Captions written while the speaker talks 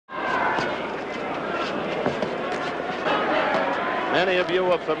Many of you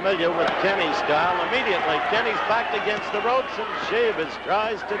are familiar with Kenny's style. Immediately, Kenny's backed against the ropes, and Shavers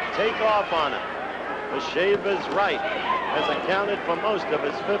tries to take off on him. The Shavers' right has accounted for most of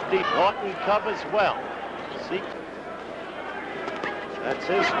his 50. Norton covers well. See, that's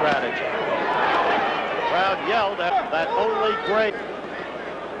his strategy. The crowd yelled at that only great.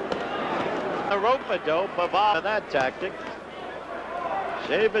 A rope-a-dope of that tactic.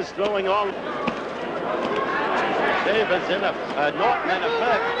 Shavers throwing all. Shavers in Norton in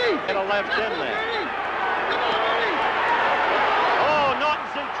effect. Get a left in there. Oh,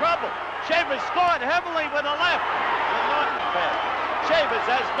 Norton's in trouble. Shavers scored heavily with a left. The Norton fed. Shavers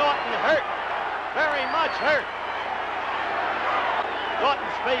has Norton hurt. Very much hurt.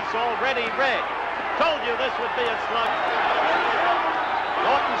 Norton's face already red. Told you this would be a slug.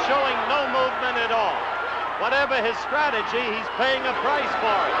 Norton showing no movement at all. Whatever his strategy, he's paying a price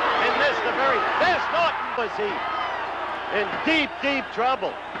for it. In this, there's Norton. Was he in deep, deep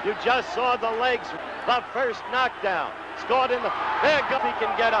trouble? You just saw the legs. The first knockdown. Scored in the. There goes. He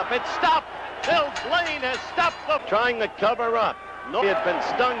can get up. It's stopped. Bill Blaine has stopped the. Trying to cover up. He had been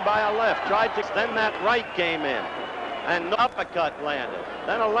stung by a left. Tried to. Then that right came in. And uppercut landed.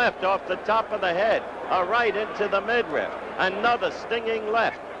 Then a left off the top of the head. A right into the midriff. Another stinging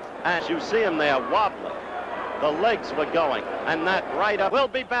left. As you see him there wobbling. The legs were going. And that right up. We'll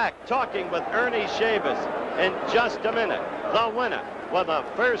be back talking with Earnie Shavers in just a minute. The winner with a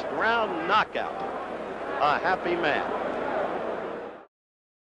first round knockout. A happy man.